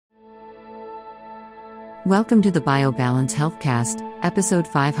Welcome to the BioBalance Healthcast, episode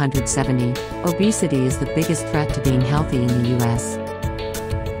 570. Obesity is the biggest threat to being healthy in the U.S.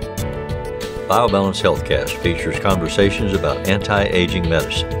 BioBalance Healthcast features conversations about anti-aging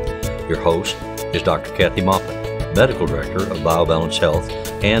medicine. Your host is Dr. Kathy Maupin, Medical Director of BioBalance Health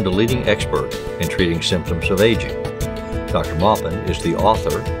and a leading expert in treating symptoms of aging. Dr. Maupin is the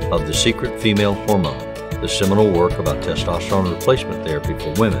author of The Secret Female Hormone, the seminal work about testosterone replacement therapy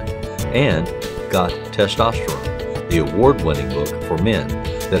for women, and Got Testosterone, the award-winning book for men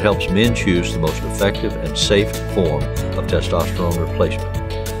that helps men choose the most effective and safe form of testosterone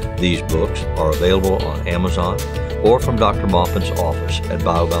replacement. These books are available on Amazon or from Dr. Maupin's office at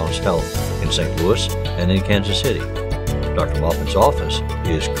BioBalance Health in St. Louis and in Kansas City. Dr. Maupin's office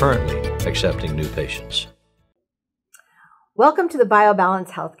is currently accepting new patients. Welcome to the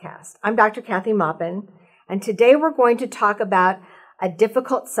BioBalance Healthcast. I'm Dr. Kathy Maupin, and today we're going to talk about a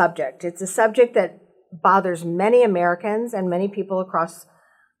difficult subject. It's a subject that bothers many Americans and many people across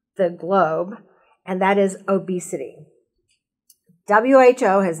the globe, and that is obesity.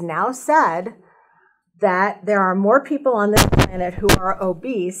 WHO has now said that there are more people on this planet who are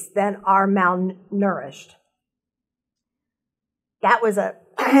obese than are malnourished. That was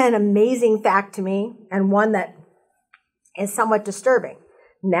an amazing fact to me, and one that is somewhat disturbing.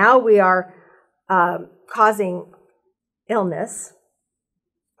 Now we are causing illness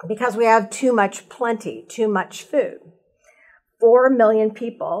because we have too much food. 4 million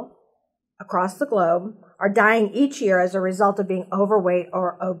people across the globe are dying each year as a result of being overweight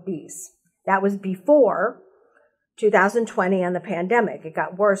or obese. That was before 2020 and the pandemic. It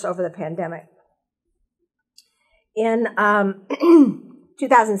got worse over the pandemic. In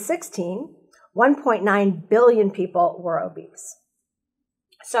 2016, 1.9 billion people were obese.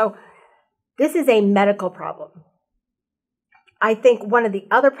 So this is a medical problem. I think one of the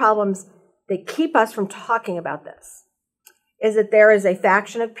other problems that keep us from talking about this is that there is a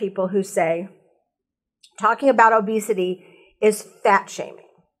faction of people who say talking about obesity is fat shaming.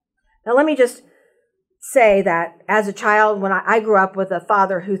 Now, let me just say that as a child, when I grew up with a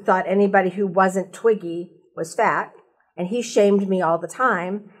father who thought anybody who wasn't twiggy was fat, and he shamed me all the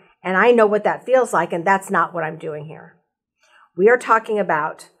time, and I know what that feels like, and that's not what I'm doing here. We are talking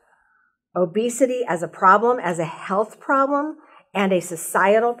about obesity as a problem, as a health problem, and a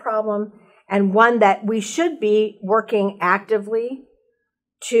societal problem, and one that we should be working actively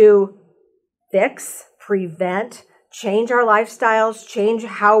to fix, prevent, change our lifestyles, change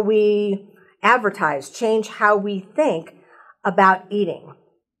how we advertise, change how we think about eating.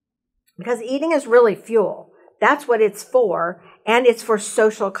 Because eating is really fuel. That's what it's for, and it's for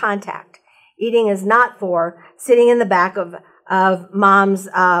social contact. Eating is not for sitting in the back of mom's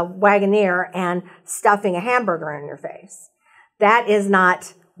Wagoneer and stuffing a hamburger in your face. That is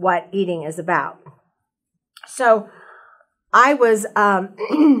not what eating is about. So I was,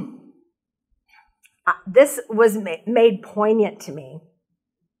 this was made poignant to me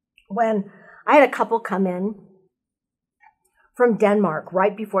when I had a couple come in from Denmark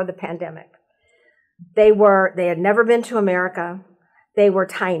right before the pandemic. They had never been to America. They were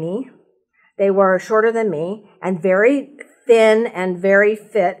tiny. They were shorter than me and very thin and very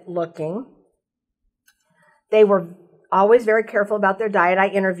fit looking. They were always very careful about their diet. I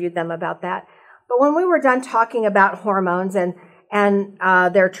interviewed them about that. But when we were done talking about hormones and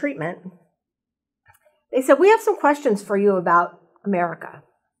their treatment, they said, we have some questions for you about America.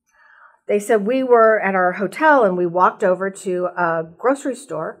 They said, we were at our hotel and we walked over to a grocery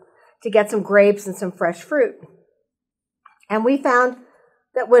store to get some grapes and some fresh fruit. And we found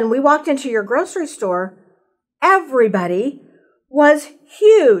that when we walked into your grocery store, everybody was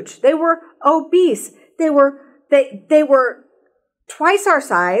huge. They were obese. They were twice our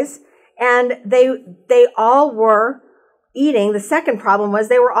size, and they all were eating. The second problem was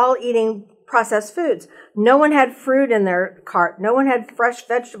they were all eating processed foods. No one had fruit in their cart. No one had fresh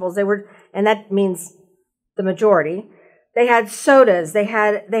vegetables. And that means the majority. They had sodas. They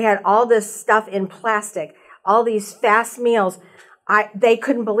had all this stuff in plastic, all these fast meals. They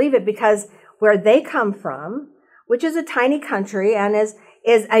couldn't believe it because where they come from, which is a tiny country and is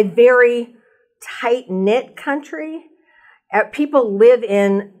a very tight-knit country, people live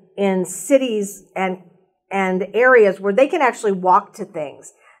in cities and areas where they can actually walk to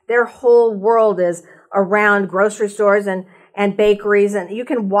things. Their whole world is around grocery stores and bakeries, and you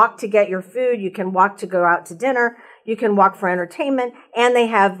can walk to get your food, you can walk to go out to dinner, you can walk for entertainment, and they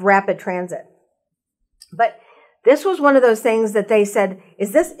have rapid transit. But this was one of those things that they said,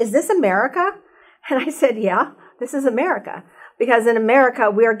 is this America? And I said, yeah, this is America. Because in America,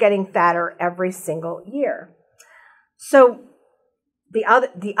 we are getting fatter every single year. So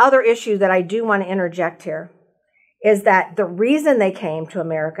the other issue that I do want to interject here is that the reason they came to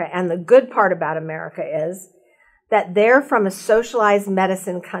America, and the good part about America, is that they're from a socialized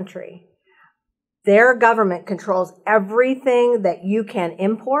medicine country. Their government controls everything that you can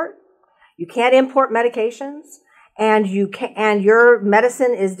import. You can't import medications, and your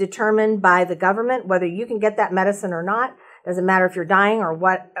medicine is determined by the government, whether you can get that medicine or not. Doesn't matter if you're dying or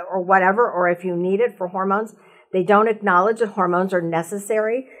whatever, or if you need it for hormones. They don't acknowledge that hormones are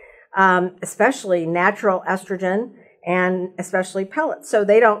necessary, especially natural estrogen and especially pellets. So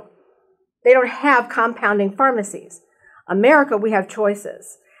they don't have compounding pharmacies. America, we have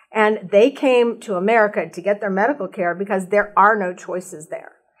choices. And they came to America to get their medical care because there are no choices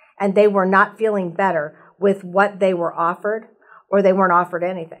there. And they were not feeling better with what they were offered, or they weren't offered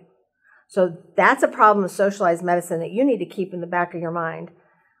anything. So that's a problem of socialized medicine that you need to keep in the back of your mind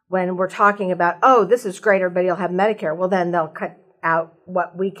when we're talking about, oh, this is great, everybody will have Medicare. Well, then they'll cut out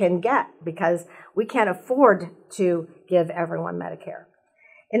what we can get because we can't afford to give everyone Medicare.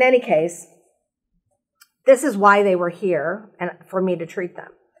 In any case, this is why they were here, and for me to treat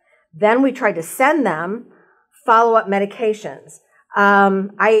them. Then we tried to send them follow-up medications.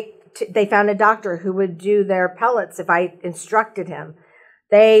 They found a doctor who would do their pellets if I instructed him.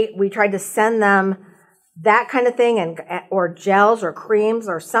 We tried to send them that kind of thing, or gels or creams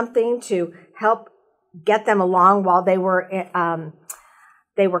or something to help get them along while they were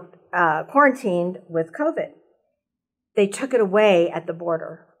quarantined with COVID. They took it away at the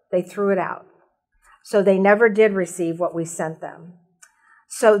border. They threw it out. So they never did receive what we sent them.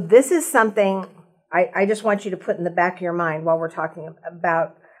 So this is something I just want you to put in the back of your mind while we're talking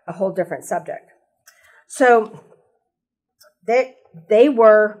about a whole different subject. So they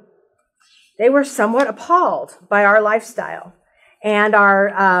were somewhat appalled by our lifestyle and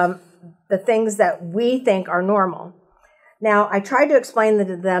the things that we think are normal. Now, I tried to explain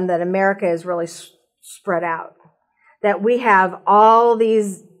to them that America is really spread out, that we have all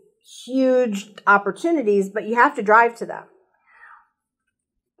these huge opportunities, but you have to drive to them.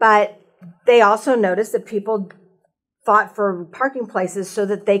 But they also noticed that people fought for parking places so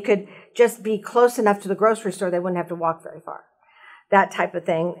that they could just be close enough to the grocery store they wouldn't have to walk very far, that type of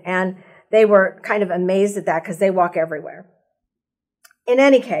thing. And they were kind of amazed at that because they walk everywhere. In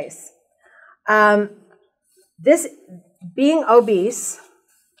any case, this being obese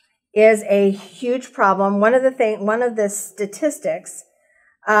is a huge problem. One of the statistics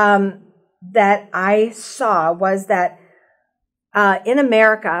that I saw was that in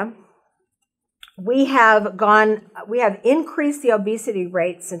America, we have increased the obesity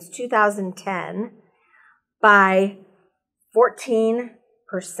rate since 2010 by 14%.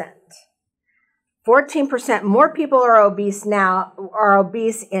 14% more people are obese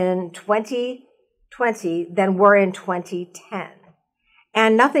in 2020 than were in 2010.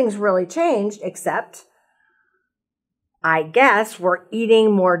 And nothing's really changed except, I guess, we're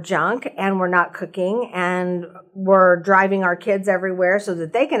eating more junk and we're not cooking and we're driving our kids everywhere so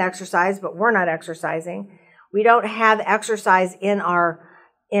that they can exercise, but we're not exercising. We don't have exercise in our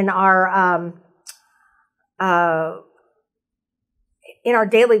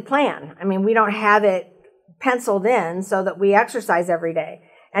daily plan. I mean, we don't have it penciled in so that we exercise every day.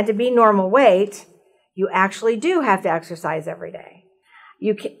 And to be normal weight, you actually do have to exercise every day.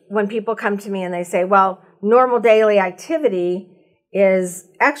 When people come to me and they say, well, normal daily activity is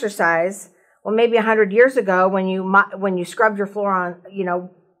exercise. Well, maybe 100 years ago when you scrubbed your floor on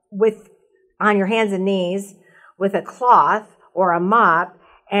your hands and knees with a cloth or a mop,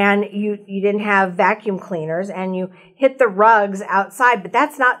 and you didn't have vacuum cleaners and you hit the rugs outside, but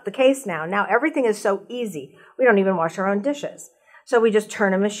that's not the case now. Now everything is so easy. We don't even wash our own dishes. So we just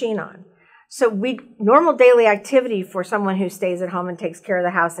turn a machine on. So normal daily activity for someone who stays at home and takes care of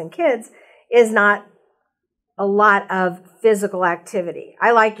the house and kids is not a lot of physical activity.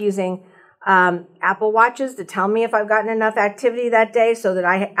 I like using Apple Watches to tell me if I've gotten enough activity that day so that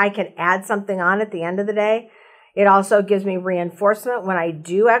I can add something on at the end of the day. It also gives me reinforcement when I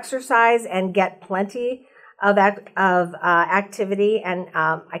do exercise and get plenty of activity, and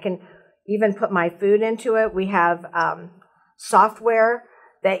I can even put my food into it. We have software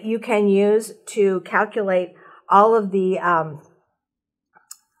that you can use to calculate all of the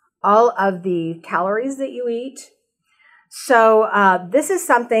calories that you eat. So this is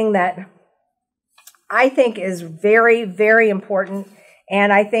something that I think is very, very important.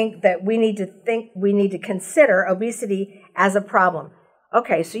 And I think that we need to consider obesity as a problem.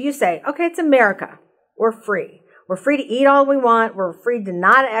 Okay, so you say, okay, it's America. We're free. We're free to eat all we want. We're free to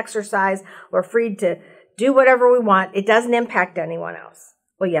not exercise. We're free to do whatever we want. It doesn't impact anyone else.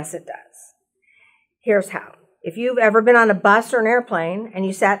 Well, yes, it does. Here's how. if you've ever been on a bus or an airplane and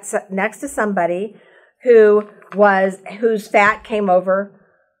you sat next to somebody whose fat came over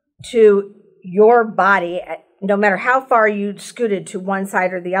to your body, no matter how far you scooted to one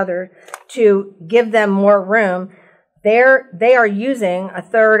side or the other to give them more room, they are using a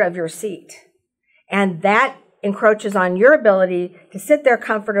third of your seat. And that encroaches on your ability to sit there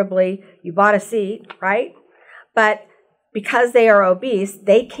comfortably. You bought a seat, right? But because they are obese,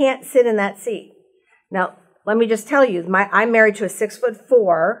 they can't sit in that seat. Now, let me just tell you, I'm married to a 6'4",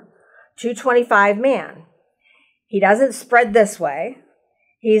 225 man. He doesn't spread this way.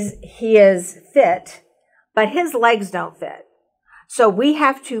 He is fit, but his legs don't fit. So we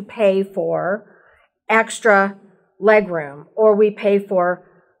have to pay for extra leg room, or we pay for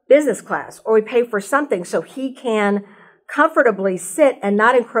business class, or we pay for something so he can comfortably sit and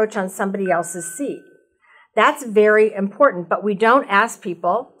not encroach on somebody else's seat. That's very important, but we don't ask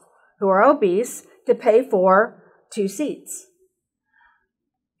people who are obese to pay for 2 seats.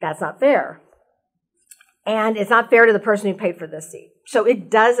 That's not fair. And it's not fair to the person who paid for this seat. So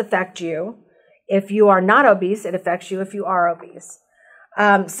it does affect you. If you are not obese, it affects you if you are obese.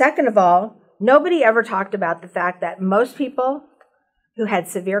 Second of all, nobody ever talked about the fact that most people who had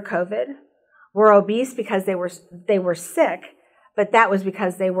severe COVID were obese because they were sick, but that was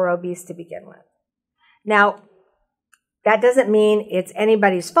because they were obese to begin with. Now, that doesn't mean it's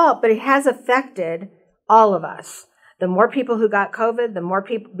anybody's fault, but it has affected all of us. The more people who got COVID, the more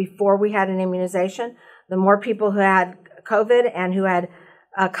people before we had an immunization, the more people who had COVID and who had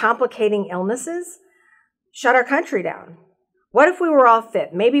complicating illnesses shut our country down. What if we were all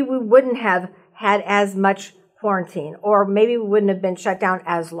fit? Maybe we wouldn't have had as much quarantine, or maybe we wouldn't have been shut down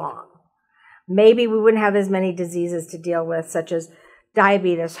as long. Maybe we wouldn't have as many diseases to deal with, such as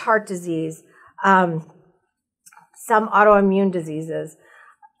diabetes, heart disease, some autoimmune diseases.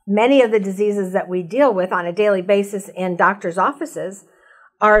 Many of the diseases that we deal with on a daily basis in doctors' offices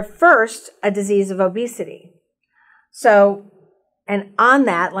are first a disease of obesity. So, and on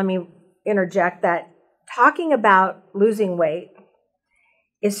that, let me interject that talking about losing weight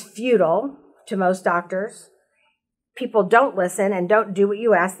is futile to most doctors. People don't listen and don't do what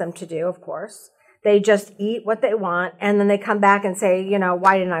you ask them to do, of course. They just eat what they want, and then they come back and say,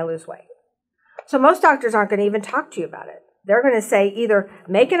 why didn't I lose weight? So most doctors aren't going to even talk to you about it. They're going to say either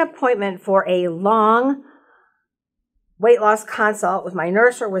make an appointment for a long weight loss consult with my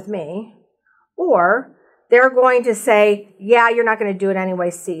nurse or with me, or they're going to say, yeah, you're not going to do it anyway,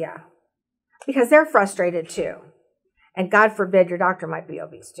 see ya. Because they're frustrated too. And God forbid your doctor might be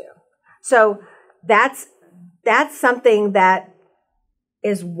obese too. So that's something that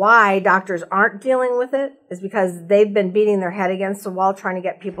is why doctors aren't dealing with it, is because they've been beating their head against the wall trying to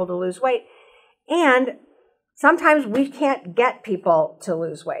get people to lose weight. And sometimes we can't get people to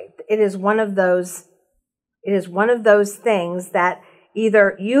lose weight. It is one of those things that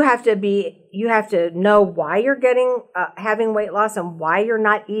either you have to know why you're having weight loss and why you're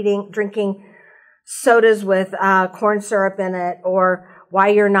not drinking sodas with corn syrup in it, or why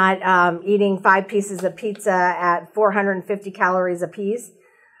you're not eating 5 pieces of pizza at 450 calories a piece.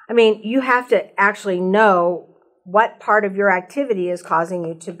 I mean, you have to actually know what part of your activity is causing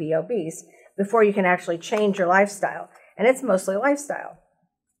you to be obese before you can actually change your lifestyle. And it's mostly lifestyle.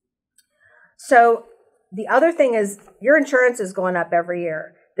 So the other thing is your insurance is going up every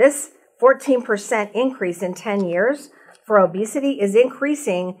year. This 14% increase in 10 years for obesity is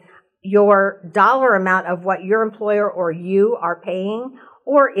increasing your dollar amount of what your employer or you are paying,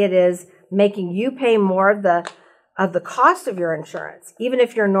 or it is making you pay more of the cost of your insurance, even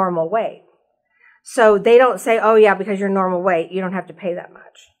if you're normal weight. So they don't say, oh yeah, because you're normal weight, you don't have to pay that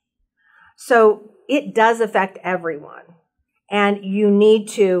much. So it does affect everyone. And you need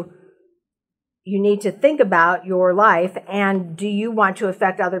to think about your life, and do you want to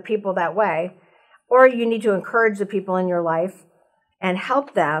affect other people that way? Or you need to encourage the people in your life and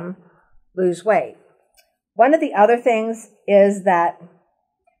help them lose weight. One of the other things is that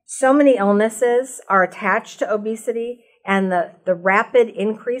so many illnesses are attached to obesity, and the rapid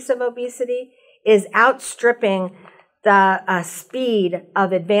increase of obesity is outstripping the speed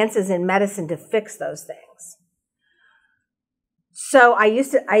of advances in medicine to fix those things. So I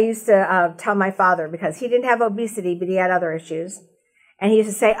used to tell my father, because he didn't have obesity, but he had other issues, and he used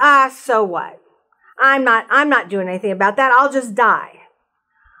to say, so what? I'm not doing anything about that. I'll just die.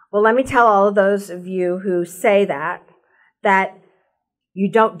 Well, let me tell all of those of you who say that you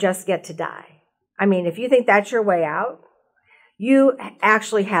don't just get to die. I mean, if you think that's your way out, you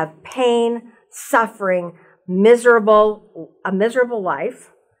actually have pain, suffering, a miserable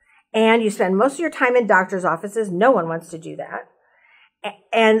life, and you spend most of your time in doctor's offices. No one wants to do that.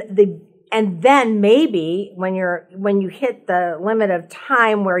 And And then maybe when you hit the limit of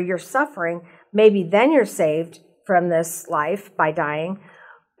time where you're suffering, maybe then you're saved from this life by dying.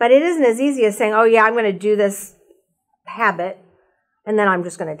 But it isn't as easy as saying, oh yeah, I'm going to do this habit and then I'm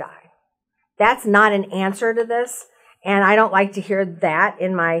just going to die. That's not an answer to this. And I don't like to hear that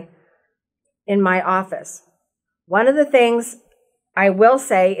in my office. One of the things I will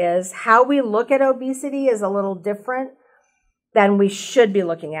say is how we look at obesity is a little different than we should be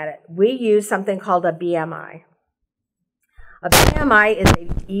looking at it. We use something called a BMI. A BMI is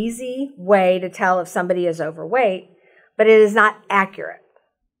an easy way to tell if somebody is overweight, but it is not accurate.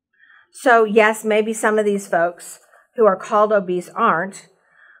 So yes, maybe some of these folks who are called obese aren't,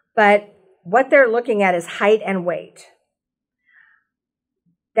 but what they're looking at is height and weight.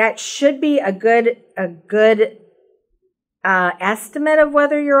 That should be a good estimate of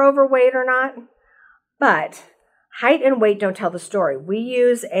whether you're overweight or not, but height and weight don't tell the story. We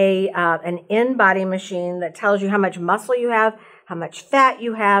use an in-body machine that tells you how much muscle you have, how much fat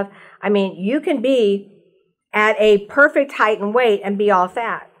you have. I mean, you can be at a perfect height and weight and be all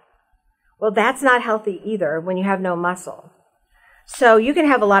fat. Well, that's not healthy either when you have no muscle. So you can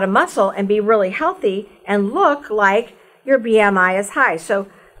have a lot of muscle and be really healthy and look like your BMI is high. So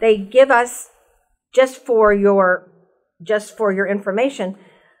they give us, just for your information,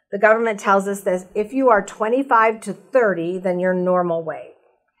 the government tells us that if you are 25 to 30, then you're normal weight.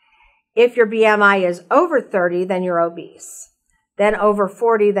 If your BMI is over 30, then you're obese. Then over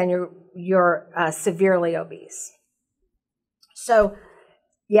 40, then you're severely obese. So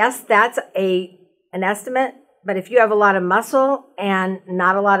yes, that's an estimate, but if you have a lot of muscle and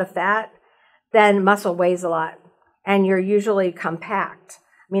not a lot of fat, then muscle weighs a lot, and you're usually compact.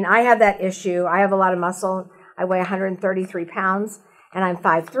 I mean, I have that issue. I have a lot of muscle. I weigh 133 pounds, and I'm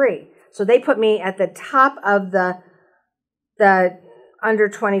 5'3". So they put me at the top of the under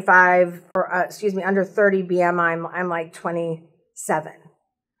 25, or under 30 BMI. I'm like 27.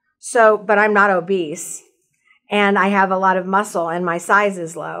 So, but I'm not obese, and I have a lot of muscle, and my size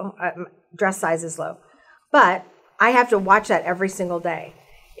is low. Dress size is low. But I have to watch that every single day.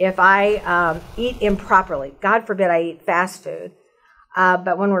 If I eat improperly, God forbid I eat fast food,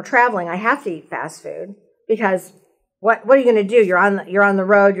 but when we're traveling, I have to eat fast food because what are you going to do? You're on the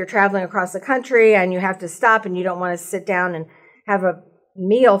road, you're traveling across the country, and you have to stop, and you don't want to sit down and have a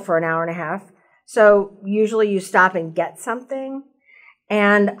meal for an hour and a half. So usually you stop and get something.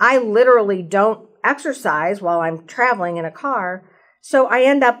 And I literally don't exercise while I'm traveling in a car. So I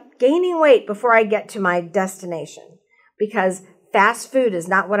end up gaining weight before I get to my destination because fast food is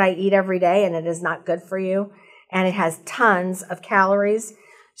not what I eat every day, and it is not good for you, and it has tons of calories.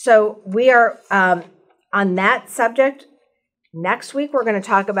 So we are on that subject. Next week, we're going to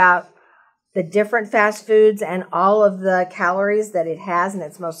talk about the different fast foods and all of the calories that it has, and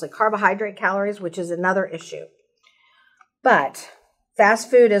it's mostly carbohydrate calories, which is another issue. But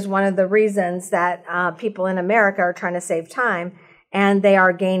fast food is one of the reasons that people in America are trying to save time, and they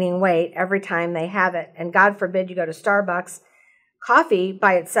are gaining weight every time they have it. And God forbid you go to Starbucks. Coffee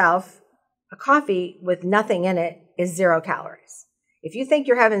by itself, a coffee with nothing in it, is 0 calories. If you think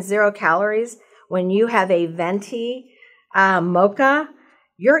you're having 0 calories when you have a venti mocha,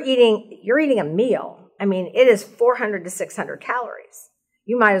 you're eating a meal. I mean, it is 400 to 600 calories.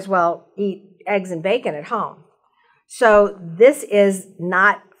 You might as well eat eggs and bacon at home. So this is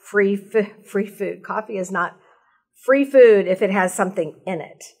not free food. Coffee is not free food if it has something in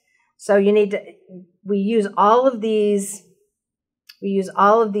it. So we use all of these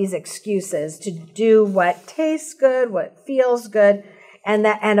excuses to do what tastes good, what feels good,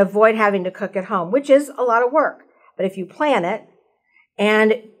 and avoid having to cook at home, which is a lot of work. But if you plan it,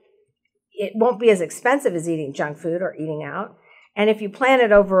 and it won't be as expensive as eating junk food or eating out, and if you plan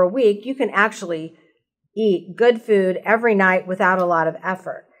it over a week, you can actually eat good food every night without a lot of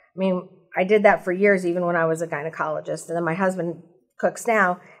effort. I mean, I did that for years, even when I was a gynecologist, and then my husband cooks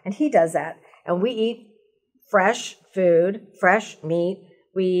now, and he does that. And we eat fresh food, fresh meat.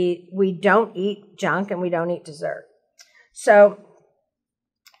 We don't eat junk, and we don't eat dessert. So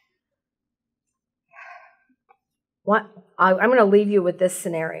I'm going to leave you with this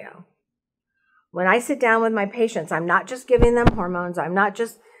scenario. When I sit down with my patients, I'm not just giving them hormones. I'm not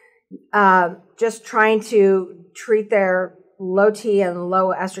just trying to treat their low T and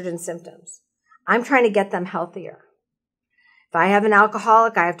low estrogen symptoms. I'm trying to get them healthier. If I have an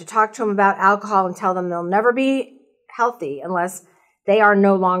alcoholic, I have to talk to them about alcohol and tell them they'll never be healthy unless they are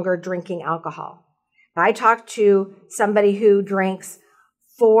no longer drinking alcohol. If I talk to somebody who drinks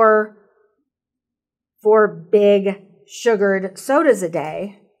four big sugared sodas a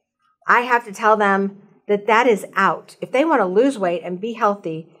day, I have to tell them that is out. If they want to lose weight and be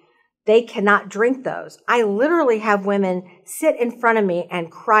healthy, they cannot drink those. I literally have women sit in front of me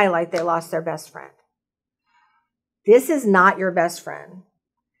and cry like they lost their best friend. This is not your best friend.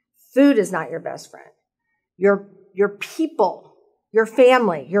 Food is not your best friend. Your people, your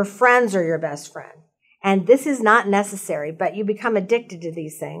family, your friends are your best friend. And this is not necessary, but you become addicted to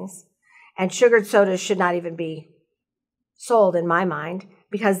these things. And sugared sodas should not even be sold in my mind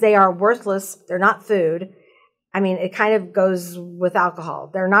because they are worthless. They're not food. I mean, it kind of goes with alcohol.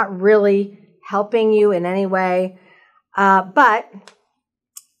 They're not really helping you in any way. But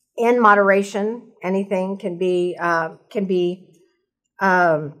in moderation, anything can be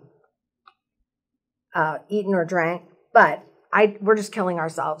eaten or drank. But we're just killing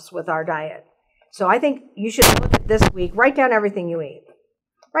ourselves with our diet. So I think you should look at this week, write down everything you eat.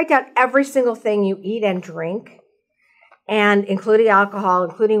 Write down every single thing you eat and drink, and including alcohol,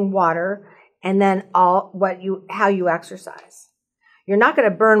 including water, and then how you exercise. You're not going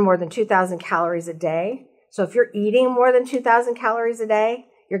to burn more than 2,000 calories a day. So if you're eating more than 2,000 calories a day,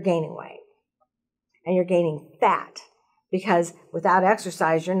 you're gaining weight. And you're gaining fat because without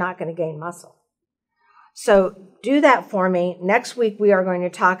exercise, you're not going to gain muscle. So do that for me. Next week, we are going to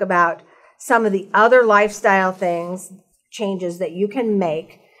talk about some of the other lifestyle changes that you can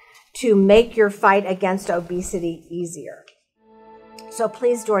make to make your fight against obesity easier. So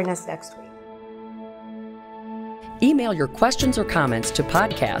please join us next week. Email your questions or comments to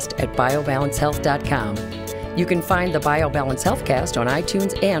podcast@biobalancehealth.com. You can find the BioBalance Healthcast on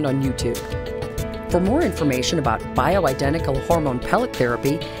iTunes and on YouTube. For more information about bioidentical hormone pellet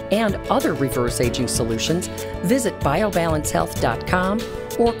therapy and other reverse aging solutions, visit biobalancehealth.com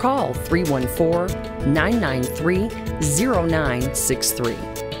or call 314-993-0963.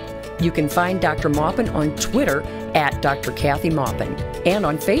 You can find Dr. Maupin on Twitter @Dr. Kathy Maupin and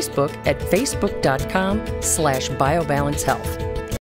on Facebook at facebook.com/biobalancehealth.